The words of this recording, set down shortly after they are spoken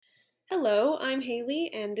Hello, I'm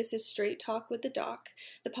Haley, and this is Straight Talk with the Doc,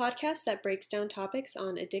 the podcast that breaks down topics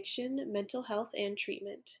on addiction, mental health, and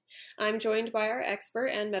treatment. I'm joined by our expert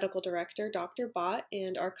and medical director, Dr. Bott,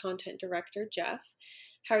 and our content director, Jeff.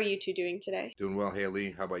 How are you two doing today? Doing well,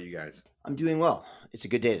 Haley. How about you guys? I'm doing well. It's a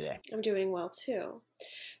good day today. I'm doing well too.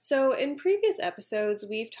 So, in previous episodes,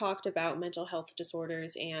 we've talked about mental health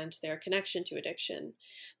disorders and their connection to addiction.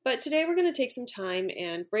 But today we're going to take some time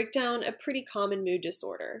and break down a pretty common mood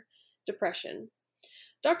disorder: depression.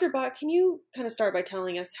 Dr. Bott, can you kind of start by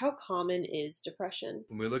telling us how common is depression?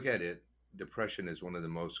 When we look at it, depression is one of the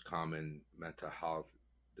most common mental health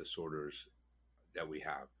disorders that we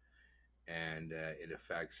have. And it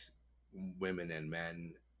affects women and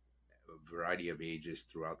men, a variety of ages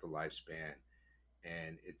throughout the lifespan.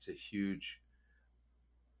 And it's a huge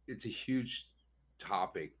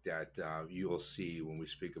topic that you will see when we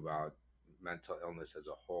speak about mental illness as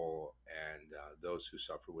a whole and those who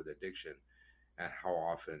suffer with addiction, and how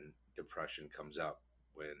often depression comes up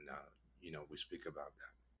when we speak about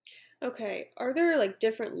that. Okay, are there like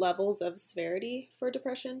different levels of severity for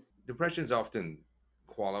depression? Depression is often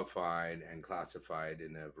qualified and classified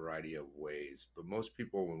in a variety of ways, but most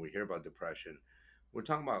people, when we hear about depression, we're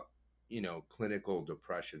talking about clinical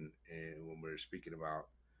depression, and when we're speaking about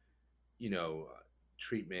you know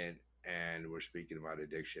treatment, and we're speaking about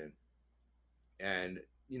addiction. And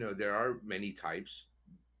there are many types,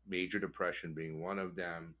 major depression being one of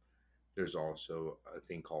them. There's also a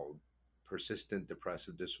thing called persistent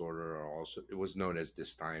depressive disorder, or also it was known as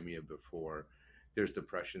dysthymia before. There's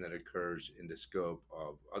depression that occurs in the scope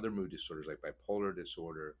of other mood disorders like bipolar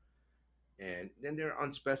disorder. And then there are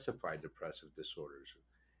unspecified depressive disorders.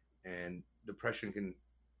 And depression can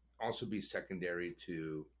also be secondary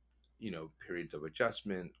to, periods of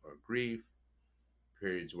adjustment or grief,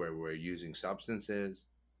 periods where we're using substances,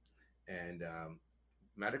 and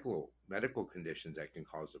medical conditions that can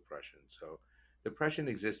cause depression. So depression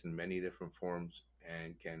exists in many different forms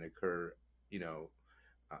and can occur,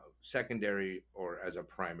 secondary or as a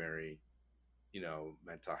primary,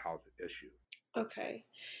 mental health issue. Okay.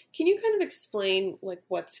 Can you kind of explain like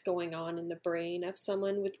what's going on in the brain of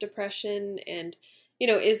someone with depression, and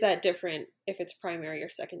is that different if it's primary or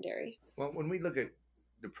secondary? Well, when we look at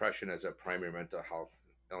depression as a primary mental health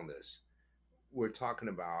illness, we're talking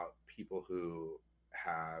about people who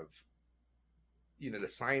have, the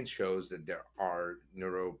science shows that there are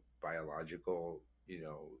neurobiological,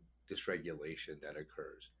 dysregulation that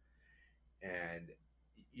occurs. And,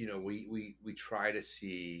 we try to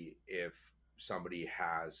see if somebody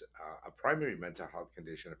has a primary mental health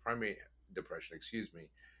condition, a primary depression, excuse me,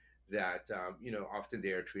 that, often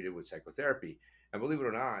they are treated with psychotherapy. And believe it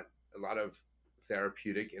or not, a lot of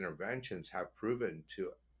therapeutic interventions have proven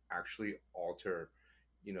to actually alter,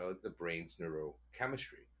 the brain's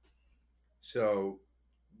neurochemistry. So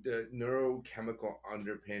the neurochemical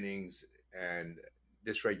underpinnings and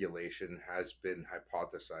dysregulation has been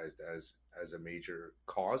hypothesized as a major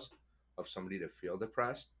cause of somebody to feel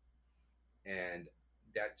depressed. And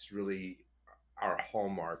that's really our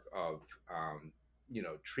hallmark of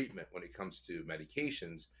treatment when it comes to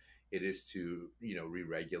medications. It is to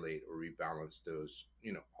re-regulate or rebalance those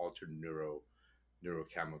altered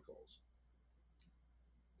neurochemicals.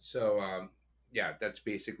 So yeah, that's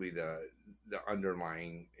basically the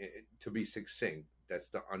underlying. To be succinct, that's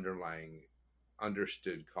the underlying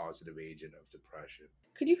understood causative agent of depression.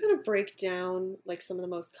 Could you kind of break down like some of the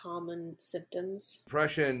most common symptoms?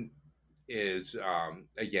 Depression is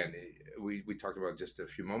again, we talked about just a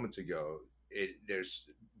few moments ago. There's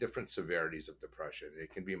different severities of depression.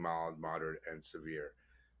 It can be mild, moderate, and severe.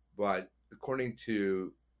 But according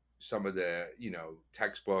to some of the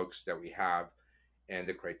textbooks that we have and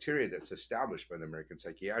the criteria that's established by the American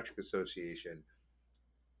Psychiatric Association,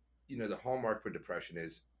 the hallmark for depression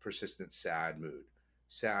is persistent sad mood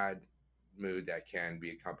that can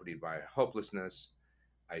be accompanied by hopelessness,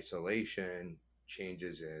 isolation,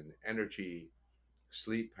 changes in energy,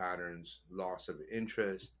 sleep patterns, loss of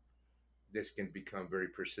interest. This can become very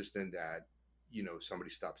persistent that somebody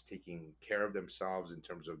stops taking care of themselves in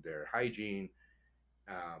terms of their hygiene.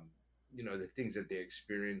 um, the things that they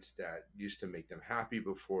experienced that used to make them happy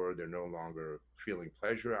before, they're no longer feeling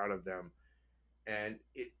pleasure out of them. And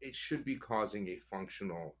it should be causing a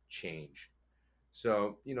functional change.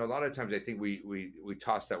 So a lot of times I think we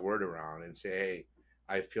toss that word around and say, hey,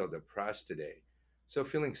 I feel depressed today. So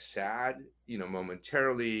feeling sad,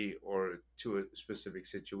 momentarily or to a specific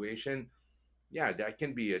situation, yeah, that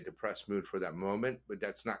can be a depressed mood for that moment, but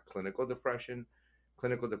that's not clinical depression.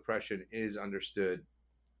 Clinical depression is understood,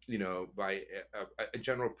 by a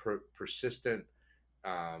general persistent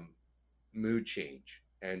um, mood change.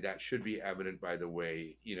 And that should be evident by the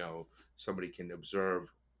way, somebody can observe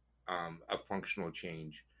a functional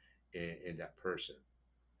change in that person.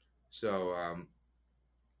 So,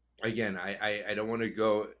 again, I don't want to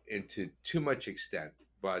go into too much extent,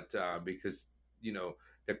 but because,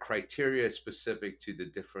 the criteria is specific to the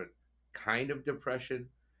different kind of depression,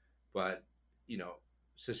 but, you know,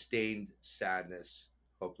 sustained sadness,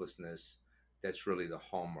 hopelessness, that's really the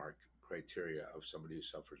hallmark criteria of somebody who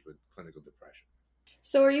suffers with clinical depression.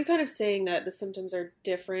 So, are you kind of saying that the symptoms are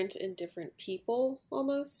different in different people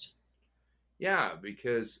almost? Yeah,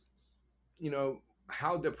 because,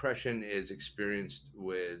 how depression is experienced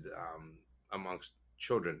with amongst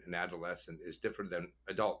children and adolescents is different than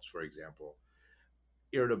adults. For example,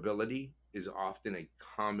 irritability is often a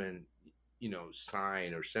common,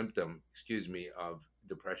 sign or symptom, excuse me, of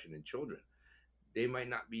depression in children. They might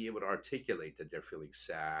not be able to articulate that they're feeling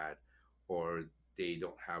sad, or they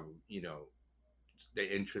don't have,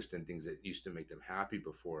 the interest in things that used to make them happy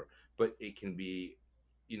before, but it can be,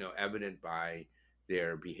 evident by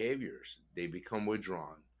their behaviors. They become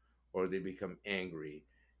withdrawn, or they become angry,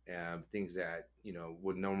 and things that,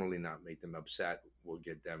 would normally not make them upset will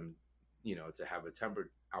get them, to have a tempered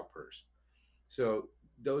outburst. So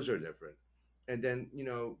those are different. And then,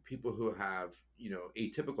 people who have,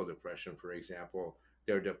 atypical depression, for example,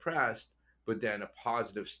 they're depressed, but then a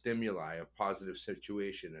positive stimuli, a positive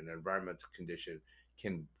situation, an environmental condition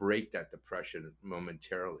can break that depression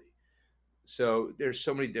momentarily. So there's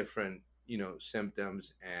so many different,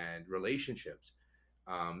 symptoms and relationships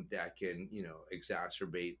that can,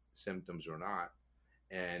 exacerbate symptoms or not.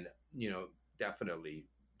 And, definitely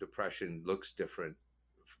depression looks different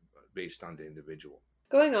based on the individual.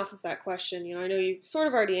 Going off of that question, I know you sort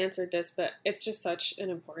of already answered this, but it's just such an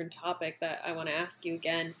important topic that I want to ask you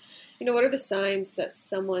again. What are the signs that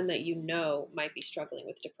someone that you know might be struggling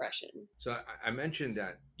with depression? So I mentioned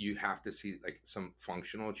that you have to see like some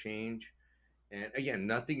functional change. And again,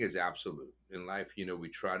 nothing is absolute in life. We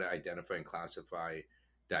try to identify and classify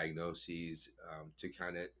diagnoses to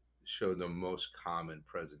kind of show the most common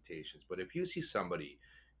presentations. But if you see somebody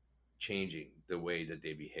changing the way that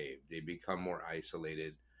they behave, they become more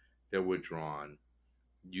isolated, they're withdrawn,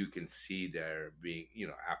 you can see they're being,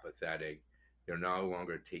 apathetic, they're no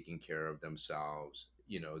longer taking care of themselves,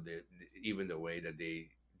 even the way that they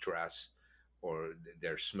dress or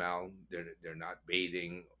their smell, they're not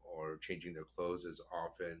bathing or changing their clothes as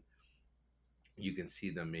often. You can see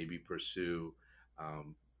them maybe pursue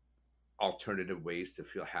um, alternative ways to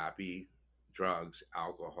feel happy, drugs,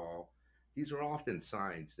 alcohol. These are often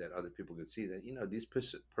signs that other people can see that, this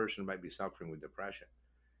person might be suffering with depression.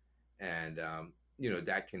 And,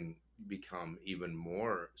 that can become even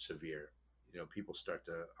more severe. People start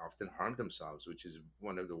to often harm themselves, which is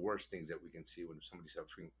one of the worst things that we can see when somebody's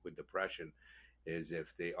suffering with depression, is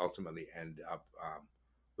if they ultimately end up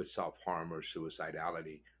with self-harm or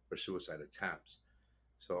suicidality or suicide attempts.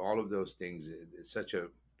 So all of those things is such a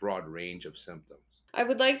broad range of symptoms. I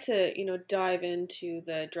would like to, dive into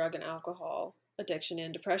the drug and alcohol addiction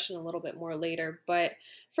and depression a little bit more later. But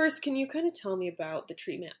first, can you kind of tell me about the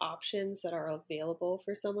treatment options that are available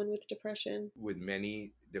for someone with depression? With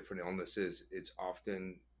many different illnesses, it's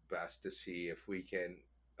often best to see if we can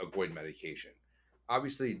avoid medication.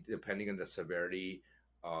 Obviously, depending on the severity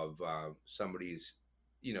of somebody's,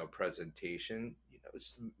 presentation,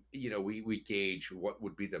 we gauge what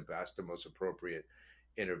would be the best and most appropriate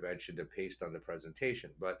intervention based on the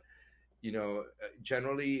presentation. But,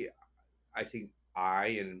 generally, I think I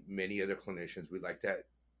and many other clinicians, we like to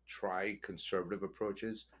try conservative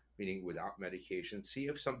approaches, meaning without medication, see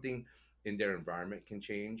if something in their environment can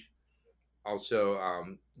change.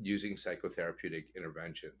 Also, using psychotherapeutic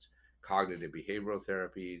interventions, cognitive behavioral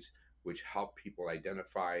therapies, which help people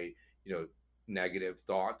identify, negative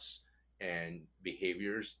thoughts and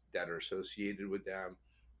behaviors that are associated with them,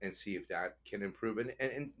 and see if that can improve.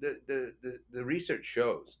 And the research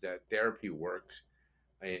shows that therapy works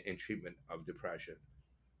in treatment of depression.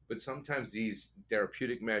 But sometimes these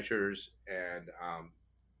therapeutic measures and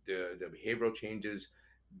the behavioral changes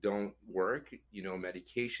don't work.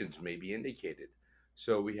 Medications may be indicated.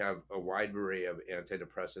 So we have a wide array of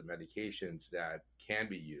antidepressant medications that can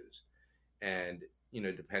be used. And,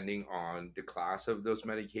 depending on the class of those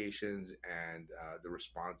medications and the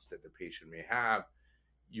response that the patient may have,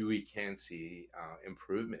 we can see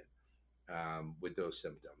improvement with those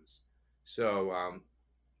symptoms. So,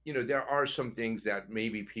 there are some things that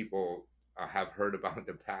maybe people have heard about in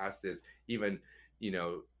the past. There's even,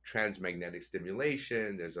 transmagnetic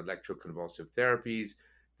stimulation, there's electroconvulsive therapies.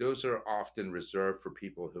 Those are often reserved for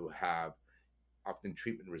people who have often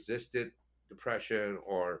treatment resistant depression,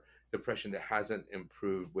 or depression that hasn't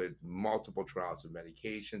improved with multiple trials of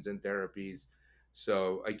medications and therapies.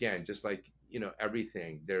 So again, just like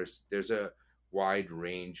everything, there's a wide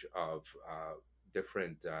range of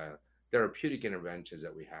different therapeutic interventions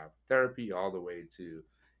that we have, therapy all the way to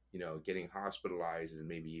getting hospitalized and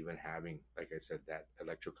maybe even having, like I said, that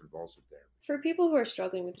electroconvulsive therapy. For people who are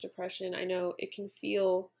struggling with depression, I know it can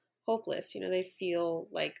feel hopeless. They feel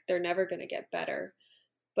like they're never going to get better.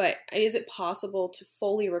 But is it possible to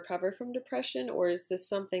fully recover from depression, or is this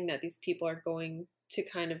something that these people are going to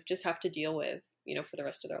kind of just have to deal with, for the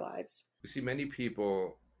rest of their lives? We see many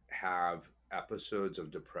people have episodes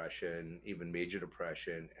of depression, even major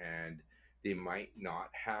depression, and they might not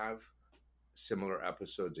have similar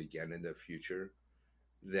episodes again in the future.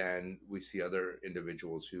 Then we see other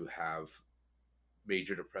individuals who have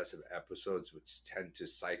major depressive episodes, which tend to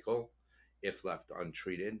cycle if left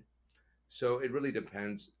untreated. So it really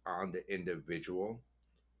depends on the individual.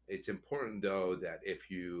 It's important, though, that if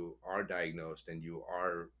you are diagnosed and you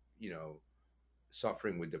are,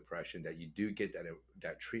 suffering with depression, that you do get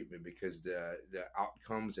that treatment, because the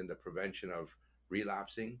outcomes and the prevention of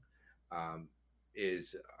relapsing um,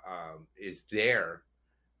 is there,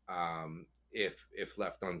 if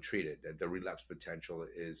left untreated. That the relapse potential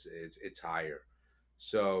is it's higher.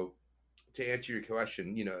 So to answer your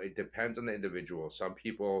question, it depends on the individual. Some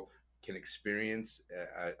people can experience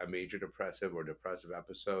a major depressive or depressive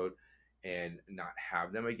episode and not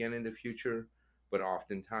have them again in the future. But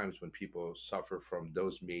oftentimes, when people suffer from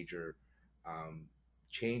those major um,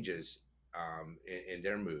 changes in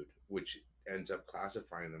their mood, which ends up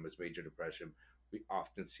classifying them as major depression, we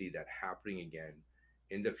often see that happening again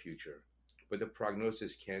in the future. But the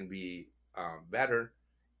prognosis can be better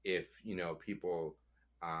if people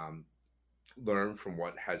um, learn from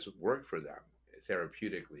what has worked for them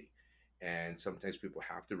therapeutically. And sometimes people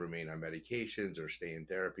have to remain on medications or stay in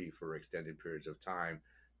therapy for extended periods of time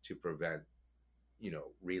to prevent,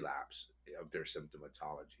 relapse of their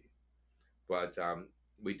symptomatology. But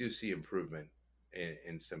we do see improvement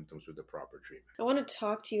in symptoms with the proper treatment. I want to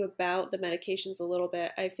talk to you about the medications a little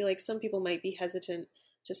bit. I feel like some people might be hesitant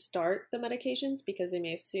to start the medications because they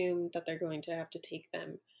may assume that they're going to have to take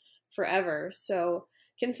them forever. So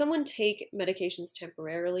can someone take medications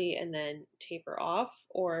temporarily and then taper off?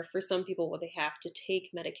 Or for some people, will they have to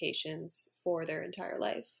take medications for their entire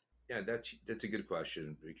life? Yeah, that's a good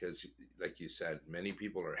question, because, like you said, many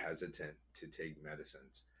people are hesitant to take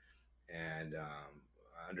medicines, and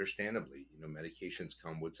understandably, medications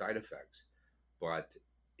come with side effects. But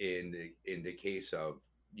in the case of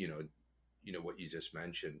what you just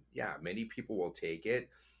mentioned, yeah, many people will take it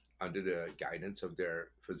under the guidance of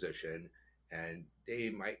their physician, and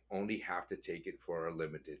they might only have to take it for a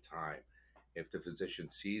limited time. If the physician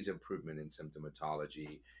sees improvement in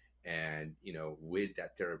symptomatology, and with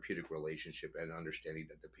that therapeutic relationship and understanding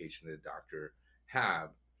that the patient and the doctor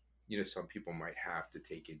have, some people might have to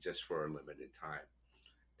take it just for a limited time.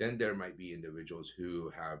 Then there might be individuals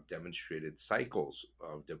who have demonstrated cycles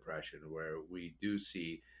of depression, where we do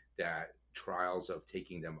see that trials of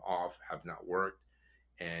taking them off have not worked,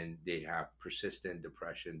 and they have persistent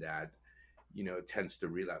depression that tends to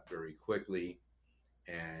relapse very quickly.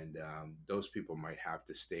 And those people might have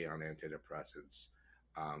to stay on antidepressants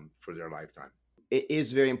for their lifetime. It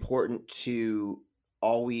is very important to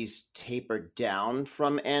always taper down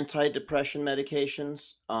from antidepressant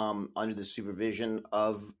medications under the supervision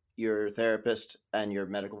of your therapist and your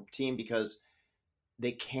medical team, because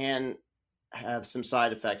they can have some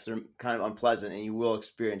side effects that are kind of unpleasant, and you will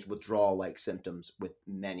experience withdrawal like symptoms with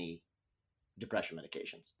many depression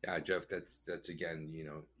medications. Yeah, Jeff, that's again,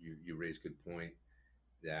 you raise a good point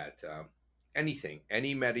that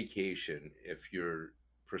any medication, if you're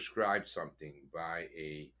prescribed something by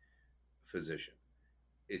a physician,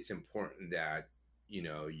 it's important that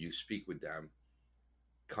you speak with them.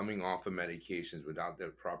 Coming off of medications without the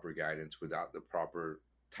proper guidance, without the proper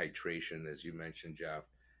titration, as you mentioned, Jeff,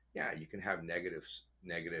 yeah, you can have negative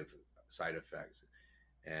side effects.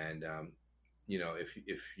 And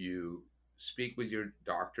if you speak with your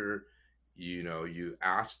doctor, you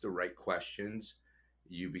ask the right questions,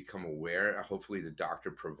 you become aware. Hopefully, the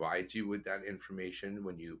doctor provides you with that information.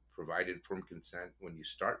 When you provide informed consent, when you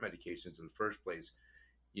start medications in the first place,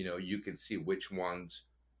 you can see which ones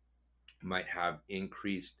might have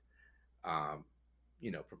increased, um,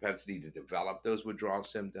 propensity to develop those withdrawal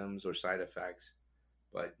symptoms or side effects.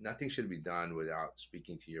 But nothing should be done without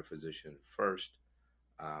speaking to your physician first.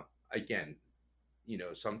 Uh, Again,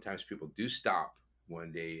 sometimes people do stop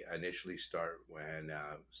when they initially start, when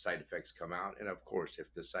side effects come out. And of course,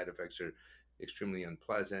 if the side effects are extremely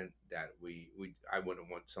unpleasant, that I wouldn't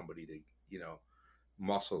want somebody to,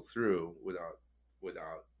 muscle through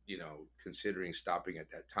without considering stopping at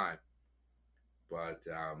that time. But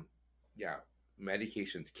yeah,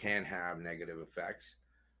 medications can have negative effects,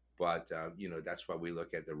 but that's why we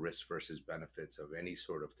look at the risk versus benefits of any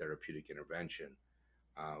sort of therapeutic intervention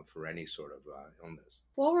for any sort of illness.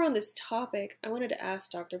 While we're on this topic, I wanted to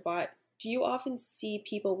ask Dr. Bott, do you often see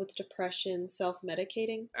people with depression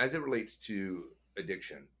self-medicating? As it relates to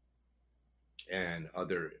addiction and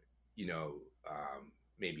other, you know,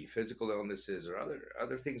 maybe physical illnesses or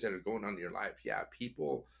other things that are going on in your life, yeah,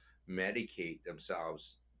 people medicate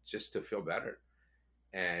themselves just to feel better.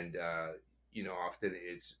 And often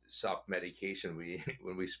it's self-medication. We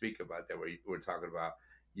when we speak about that, we're talking about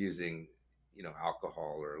using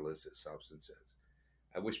alcohol or illicit substances.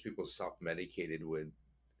 I wish people self-medicated with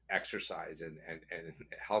exercise and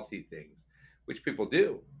healthy things, which people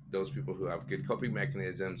do. Those people who have good coping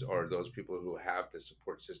mechanisms, or those people who have the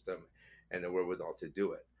support system and the wherewithal to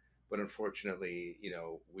do it. But unfortunately,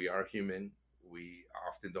 we are human. We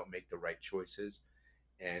often don't make the right choices.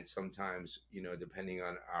 And sometimes, depending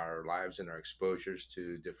on our lives and our exposures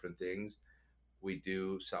to different things, we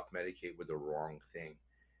do self-medicate with the wrong thing.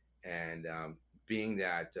 And being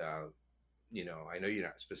that, I know you're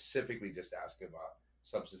not specifically just asking about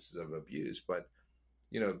substances of abuse, but,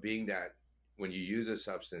 being that when you use a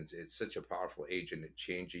substance, it's such a powerful agent at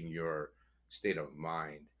changing your state of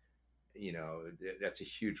mind. That's a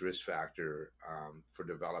huge risk factor for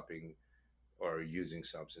developing or using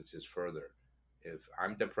substances further. If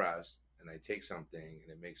I'm depressed and I take something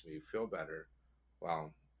and it makes me feel better,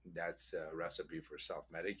 well, that's a recipe for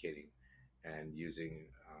self-medicating and using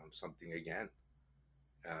something again,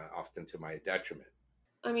 often to my detriment.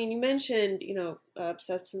 I mean, you mentioned,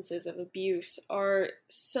 substances of abuse. Are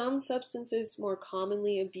some substances more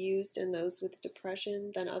commonly abused in those with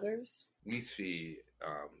depression than others? We see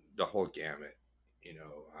the whole gamut.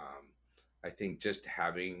 I think just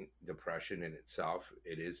having depression in itself,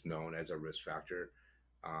 it is known as a risk factor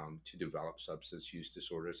to develop substance use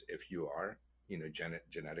disorders if you are,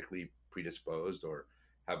 genetically predisposed or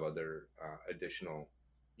have other additional,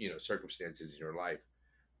 circumstances in your life.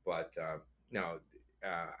 But no,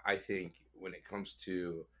 I think when it comes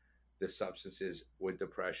to the substances with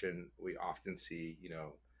depression, we often see,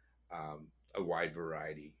 a wide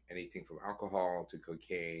variety, anything from alcohol to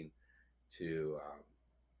cocaine to,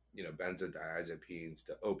 benzodiazepines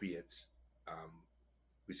to opiates.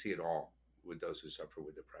 We see it all with those who suffer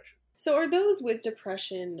with depression. So, are those with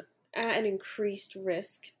depression at an increased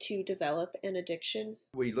risk to develop an addiction?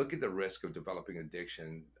 We look at the risk of developing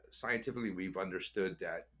addiction. Scientifically, we've understood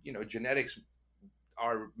that, genetics,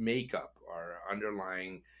 our makeup, our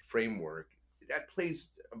underlying framework, that plays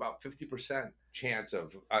about 50% chance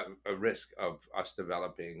of a risk of us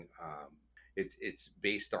developing. It's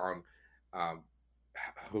based on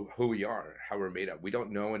who we are, how we're made up. We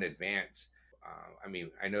don't know in advance.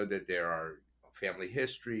 I know that there are family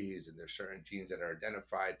histories and there's certain genes that are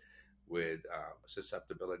identified with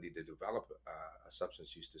susceptibility to develop a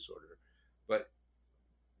substance use disorder. But,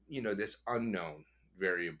 this unknown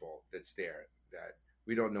variable that's there that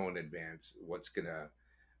we don't know in advance what's going to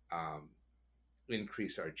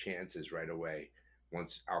increase our chances right away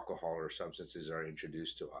once alcohol or substances are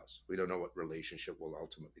introduced to us. We don't know what relationship will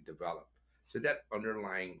ultimately develop. So that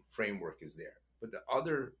underlying framework is there. But the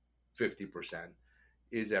other 50%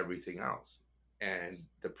 is everything else. And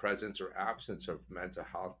the presence or absence of mental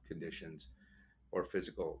health conditions or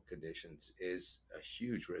physical conditions is a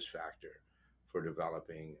huge risk factor for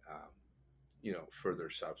developing, further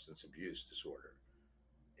substance abuse disorder,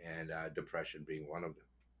 and depression being one of them.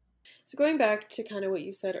 So going back to kind of what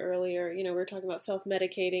you said earlier, we were talking about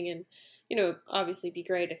self-medicating and, obviously it'd be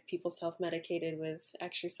great if people self-medicated with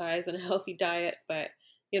exercise and a healthy diet, but,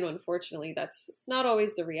 unfortunately that's not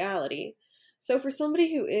always the reality. So for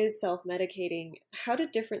somebody who is self-medicating, how do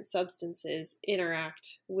different substances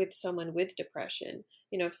interact with someone with depression?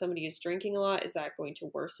 If somebody is drinking a lot, is that going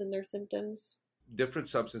to worsen their symptoms? Different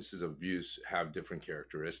substances of abuse have different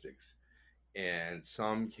characteristics, and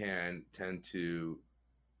some can tend to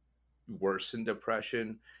worsen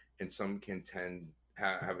depression, and some can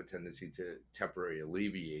have a tendency to temporarily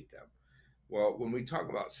alleviate them. Well, when we talk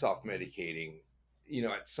about self-medicating,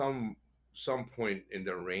 at some point in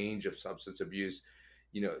the range of substance abuse,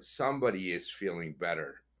 somebody is feeling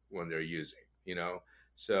better when they're using,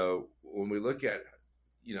 so when we look at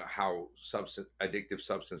how addictive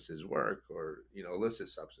substances work, or illicit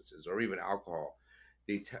substances, or even alcohol,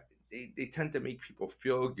 they tend to make people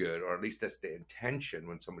feel good, or at least that's the intention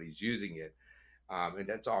when somebody's using it. And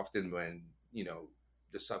that's often when,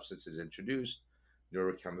 the substance is introduced,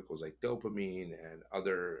 neurochemicals like dopamine and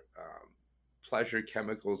other pleasure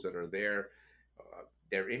chemicals that are there,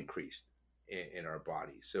 they're increased in our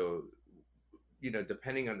body. So,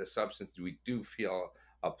 depending on the substance, we do feel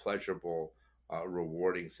a pleasurable,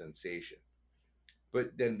 rewarding sensation.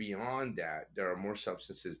 But then beyond that, there are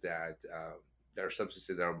substances that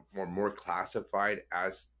are more classified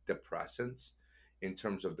as depressants in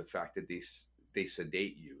terms of the fact that they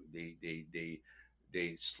sedate you.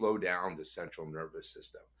 They slow down the central nervous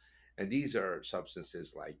system, and these are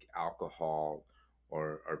substances like alcohol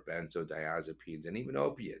or benzodiazepines and even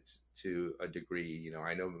opiates to a degree.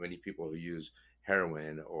 I know many people who use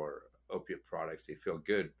heroin or opiate products. They feel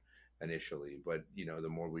good initially, but the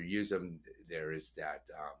more we use them, there is that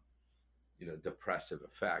depressive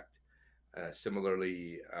effect.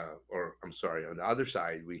 Similarly, or I'm sorry, on the other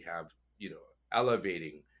side, we have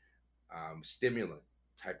elevating stimulant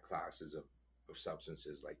type classes of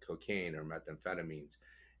substances like cocaine or methamphetamines,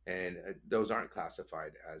 and those aren't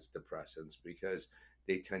classified as depressants because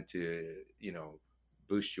they tend to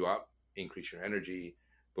boost you up, increase your energy,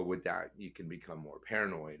 but with that you can become more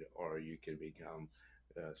paranoid or you can become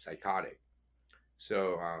psychotic.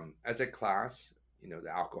 So, as a class, the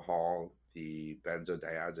alcohol, the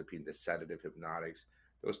benzodiazepine, the sedative hypnotics,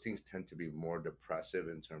 those things tend to be more depressive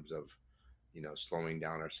in terms of, slowing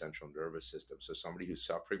down our central nervous system. So, somebody who's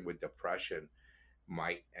suffering with depression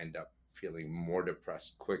might end up feeling more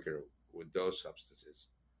depressed quicker with those substances.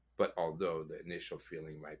 But although the initial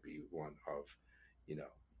feeling might be one of, you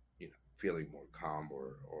know, feeling more calm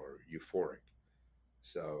or euphoric.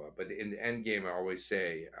 So, but in the end game, I always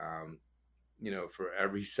say, for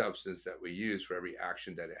every substance that we use, for every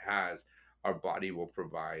action that it has, our body will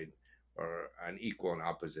provide or an equal and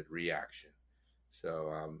opposite reaction.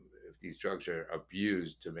 So if these drugs are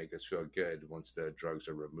abused to make us feel good, once the drugs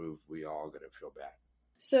are removed, we all going to feel bad.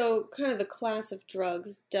 So, kind of the class of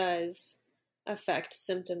drugs does affect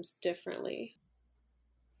symptoms differently.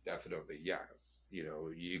 Definitely, yeah.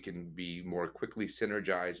 You can be more quickly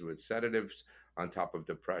synergized with sedatives on top of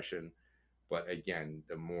depression. But again,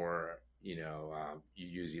 the more you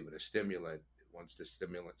use even a stimulant, once the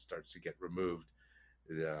stimulant starts to get removed,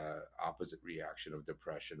 the opposite reaction of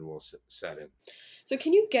depression will set in. So,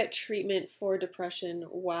 can you get treatment for depression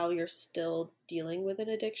while you're still dealing with an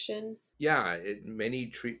addiction? Yeah, many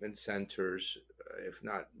treatment centers, if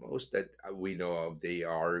not most that we know of, they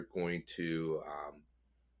are going to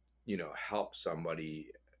help somebody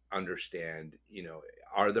understand,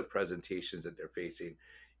 are the presentations that they're facing,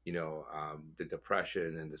 the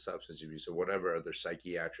depression and the substance abuse or whatever other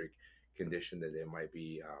psychiatric condition that they might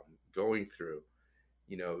be going through,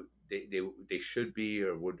 they should be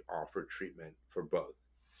or would offer treatment for both.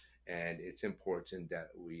 And it's important that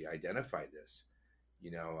we identify this.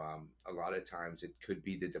 A lot of times it could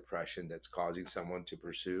be the depression that's causing someone to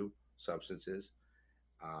pursue substances,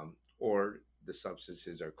 or the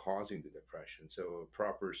substances are causing the depression. So, a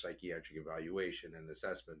proper psychiatric evaluation and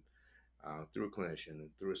assessment through a clinician and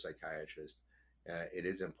through a psychiatrist, it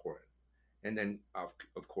is important. And then,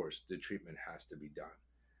 of course, the treatment has to be done.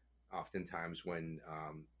 Oftentimes, when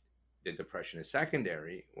the depression is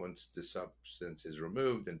secondary, once the substance is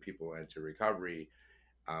removed and people enter recovery,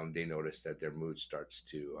 they notice that their mood starts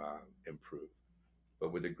to improve.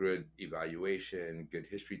 But with a good evaluation, good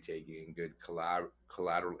history taking, good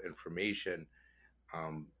collateral information,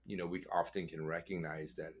 we often can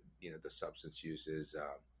recognize that the substance use is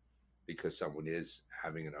because someone is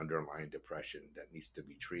having an underlying depression that needs to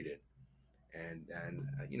be treated. And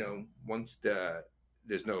then once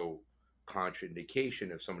there's no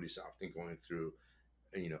contraindication, if somebody's often going through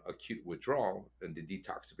acute withdrawal and the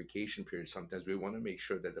detoxification period, sometimes we want to make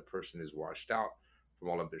sure that the person is washed out from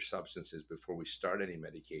all of their substances before we start any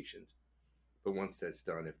medications. But once that's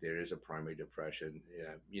done, if there is a primary depression,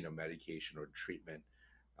 medication or treatment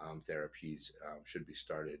therapies should be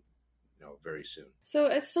started, very soon. So,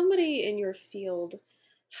 as somebody in your field,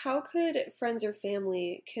 how could friends or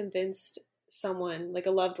family convince someone, like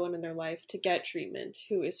a loved one in their life, to get treatment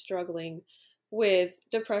who is struggling with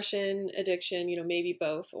depression, addiction, maybe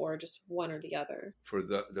both or just one or the other? For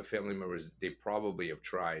the family members, they probably have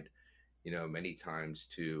tried, many times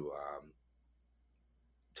to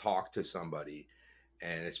talk to somebody.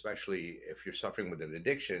 And especially if you're suffering with an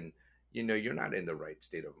addiction, you're not in the right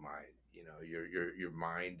state of mind. Your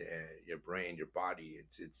mind and your brain, your body,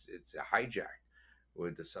 it's hijacked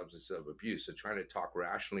with the substance of abuse. So trying to talk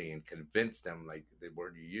rationally and convince them, like the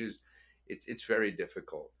word you used, it's very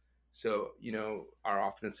difficult. So, our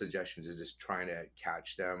often suggestions is just trying to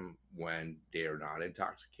catch them when they are not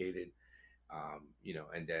intoxicated,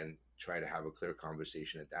 and then try to have a clear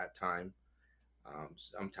conversation at that time.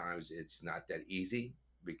 Sometimes it's not that easy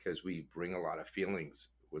because we bring a lot of feelings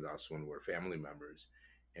with us when we're family members,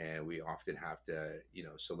 and we often have to,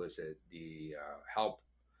 solicit the help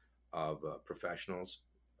of professionals.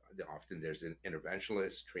 Often there's an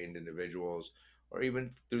interventionalist, trained individuals, or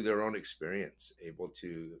even through their own experience, able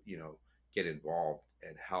to, get involved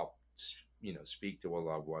and help, speak to a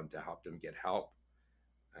loved one to help them get help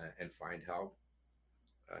and find help.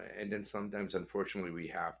 And then sometimes, unfortunately, we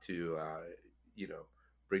have to, you know,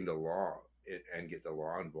 bring the law and get the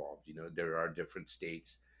law involved. There are different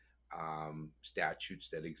states, statutes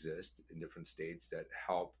that exist in different states that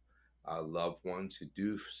help loved ones who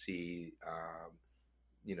do see,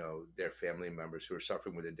 their family members who are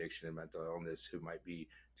suffering with addiction and mental illness, who might be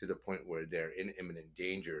to the point where they're in imminent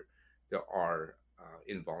danger. There are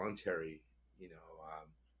involuntary,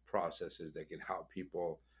 processes that can help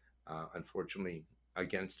people, unfortunately,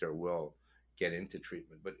 against their will, get into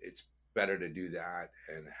treatment. But it's better to do that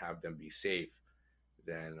and have them be safe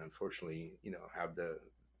than, unfortunately, have the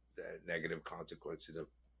negative consequences of,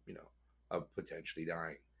 of potentially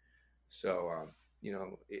dying. So,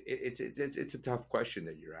 it's a tough question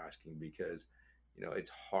that you're asking, because,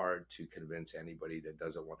 it's hard to convince anybody that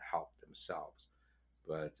doesn't want help themselves.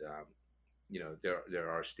 But, there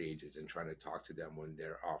are stages, and trying to talk to them when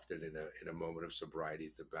they're often in a moment of sobriety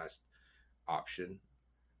is the best option.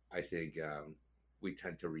 I think we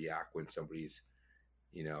tend to react when somebody's,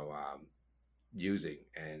 using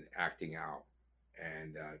and acting out,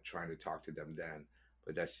 and trying to talk to them then,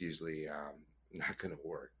 but that's usually not going to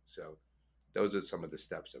work. So those are some of the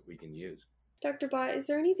steps that we can use. Dr. Bott, is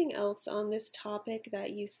there anything else on this topic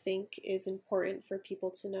that you think is important for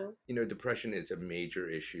people to know? Depression is a major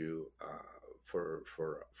issue for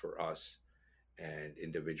us and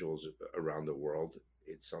individuals around the world.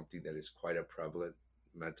 It's something that is quite a prevalent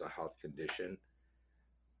mental health condition.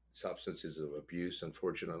 Substances of abuse,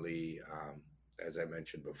 unfortunately, as I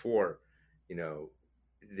mentioned before,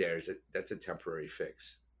 that's a temporary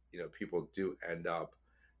fix. People do end up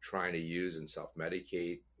trying to use and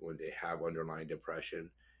self-medicate when they have underlying depression,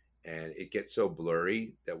 and it gets so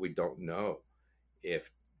blurry that we don't know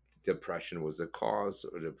if depression was the cause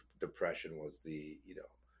or the depression was the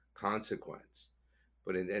consequence.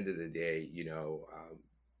 But at the end of the day,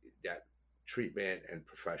 that treatment and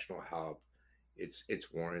professional help,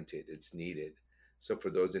 it's warranted, it's needed. So for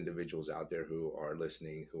those individuals out there who are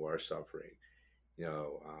listening, who are suffering,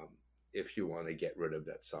 if you want to get rid of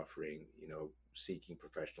that suffering, seeking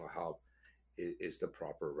professional help is the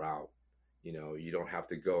proper route. You don't have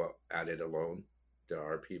to go at it alone. There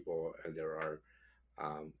are people, and there are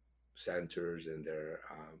centers, and there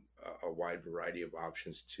are a wide variety of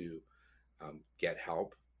options to get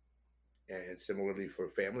help. And similarly for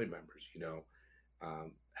family members,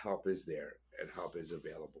 help is there and help is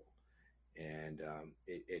available. And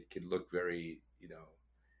it can look very,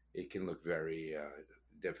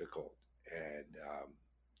 difficult and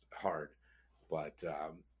hard, but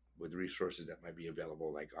with resources that might be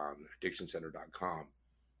available, like on addictioncenter.com,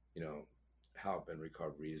 help and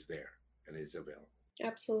recovery is there and is available.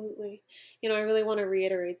 Absolutely. I really want to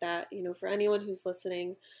reiterate that, for anyone who's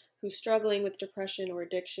listening, who's struggling with depression or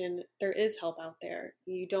addiction, there is help out there.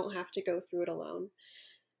 You don't have to go through it alone.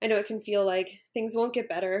 I know it can feel like things won't get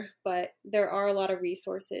better, but there are a lot of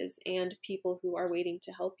resources and people who are waiting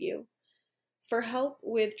to help you. For help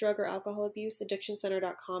with drug or alcohol abuse,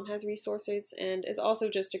 addictioncenter.com has resources and is also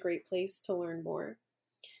just a great place to learn more.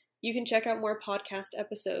 You can check out more podcast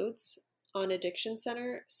episodes on Addiction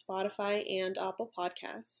Center, Spotify, and Apple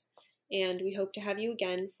Podcasts. And we hope to have you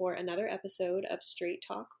again for another episode of Straight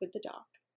Talk with the Doc.